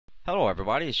Hello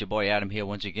everybody, it's your boy Adam here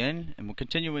once again, and we're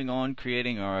continuing on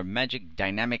creating our magic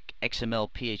dynamic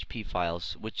XML PHP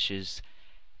files, which is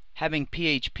having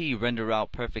PHP render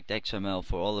out perfect XML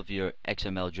for all of your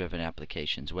XML driven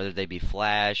applications, whether they be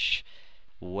Flash,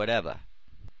 whatever.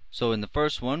 So in the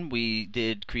first one we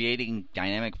did creating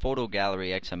dynamic photo gallery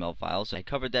XML files. I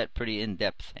covered that pretty in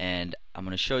depth, and I'm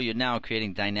going to show you now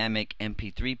creating dynamic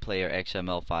MP3 player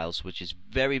XML files, which is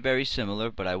very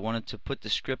similar, but I wanted to put the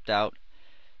script out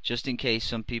just in case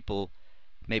some people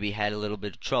maybe had a little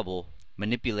bit of trouble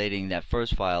manipulating that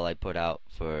first file I put out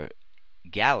for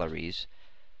galleries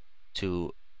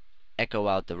to echo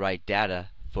out the right data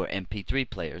for MP3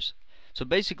 players. So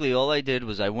basically all I did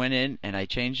was I went in and I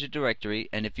changed the directory,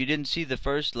 and if you didn't see the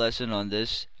first lesson on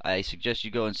this, I suggest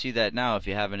you go and see that now if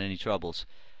you're having any troubles.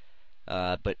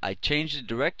 But I changed the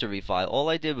directory file. All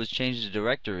I did was change the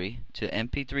directory to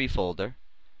MP3 folder.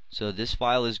 So this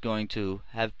file is going to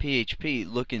have PHP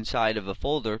look inside of a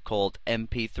folder called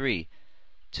MP3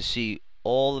 to see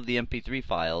all of the MP3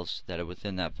 files that are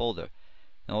within that folder.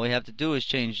 And all we have to do is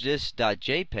change this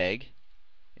 .jpeg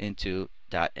into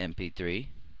 .mp3,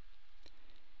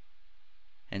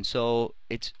 and so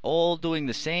it's all doing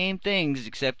the same things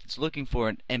except it's looking for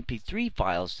an MP3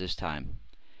 files this time.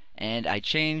 And I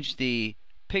changed the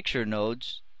picture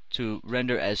nodes to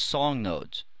render as song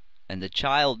nodes, and the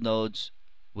child nodes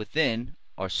within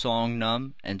are song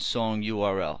num and song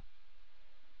URL.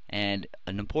 And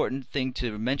an important thing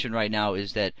to mention right now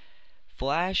is that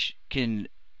Flash can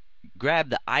grab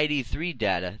the ID3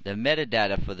 data, the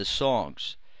metadata for the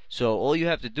songs. So all you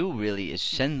have to do really is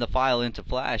send the file into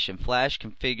Flash, and Flash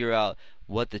can figure out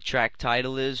what the track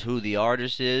title is, who the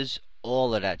artist is,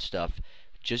 all of that stuff,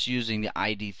 just using the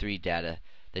ID3 data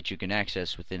that you can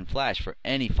access within Flash for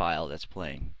any file that's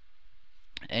playing.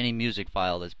 Any music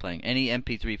file that's playing, any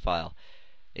MP3 file,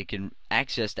 it can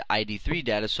access the ID3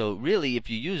 data. So really,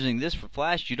 if you're using this for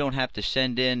Flash, you don't have to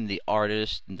send in the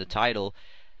artist and the title.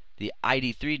 The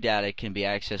ID3 data can be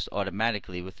accessed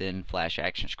automatically within Flash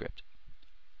ActionScript.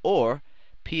 Or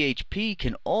PHP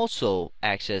can also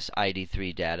access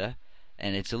ID3 data,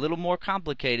 and it's a little more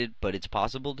complicated, but it's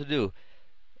possible to do.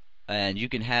 And you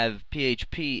can have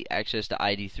PHP access to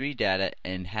ID3 data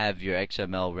and have your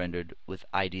XML rendered with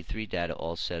ID3 data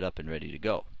all set up and ready to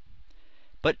go.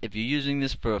 But if you're using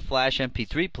this for a Flash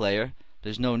MP3 player,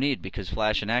 there's no need, because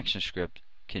Flash and ActionScript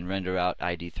can render out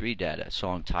ID3 data.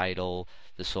 Song title,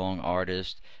 the song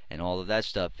artist, and all of that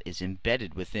stuff is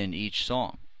embedded within each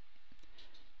song.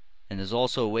 And there's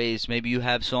also ways, maybe you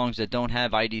have songs that don't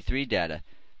have ID3 data.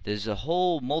 There's a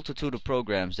whole multitude of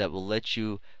programs that will let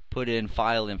you put in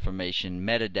file information,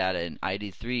 metadata, and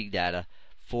ID3 data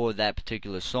for that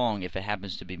particular song if it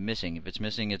happens to be missing. If it's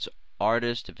missing its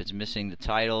artist, if it's missing the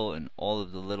title, and all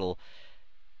of the little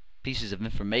pieces of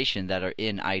information that are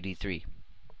in ID3.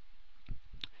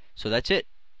 So that's it.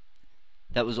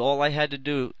 That was all I had to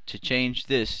do to change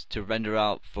this to render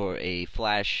out for a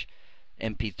Flash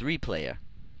MP3 player.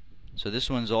 So this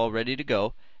one's all ready to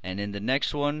go, and in the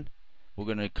next one we're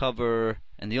going to cover,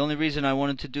 and the only reason I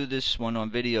wanted to do this one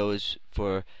on video is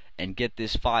and get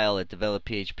this file at Develop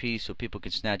PHP so people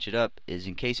can snatch it up, is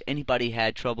in case anybody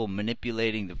had trouble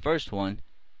manipulating the first one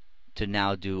to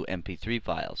now do MP3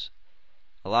 files.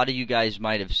 A lot of you guys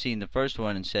might have seen the first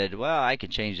one and said, well, I can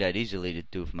change that easily to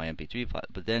do for my MP3 file.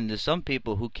 But then there's some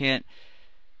people who can't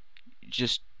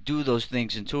just do those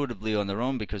things intuitively on their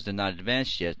own because they're not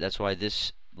advanced yet. That's why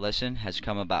this lesson has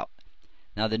come about.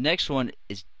 Now the next one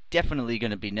is definitely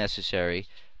going to be necessary,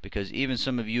 because even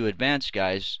some of you advanced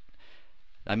guys,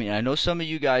 I know some of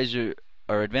you guys are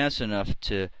advanced enough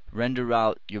to render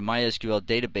out your MySQL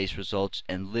database results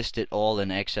and list it all in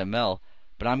XML,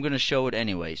 but I'm going to show it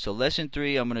anyway. So lesson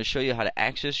 3, I'm going to show you how to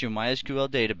access your MySQL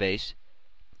database,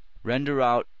 render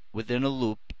out within a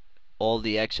loop all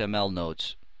the XML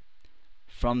nodes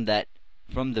from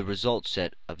the result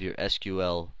set of your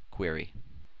SQL query.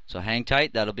 So hang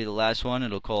tight, that'll be the last one.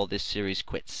 It'll call this series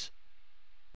quits.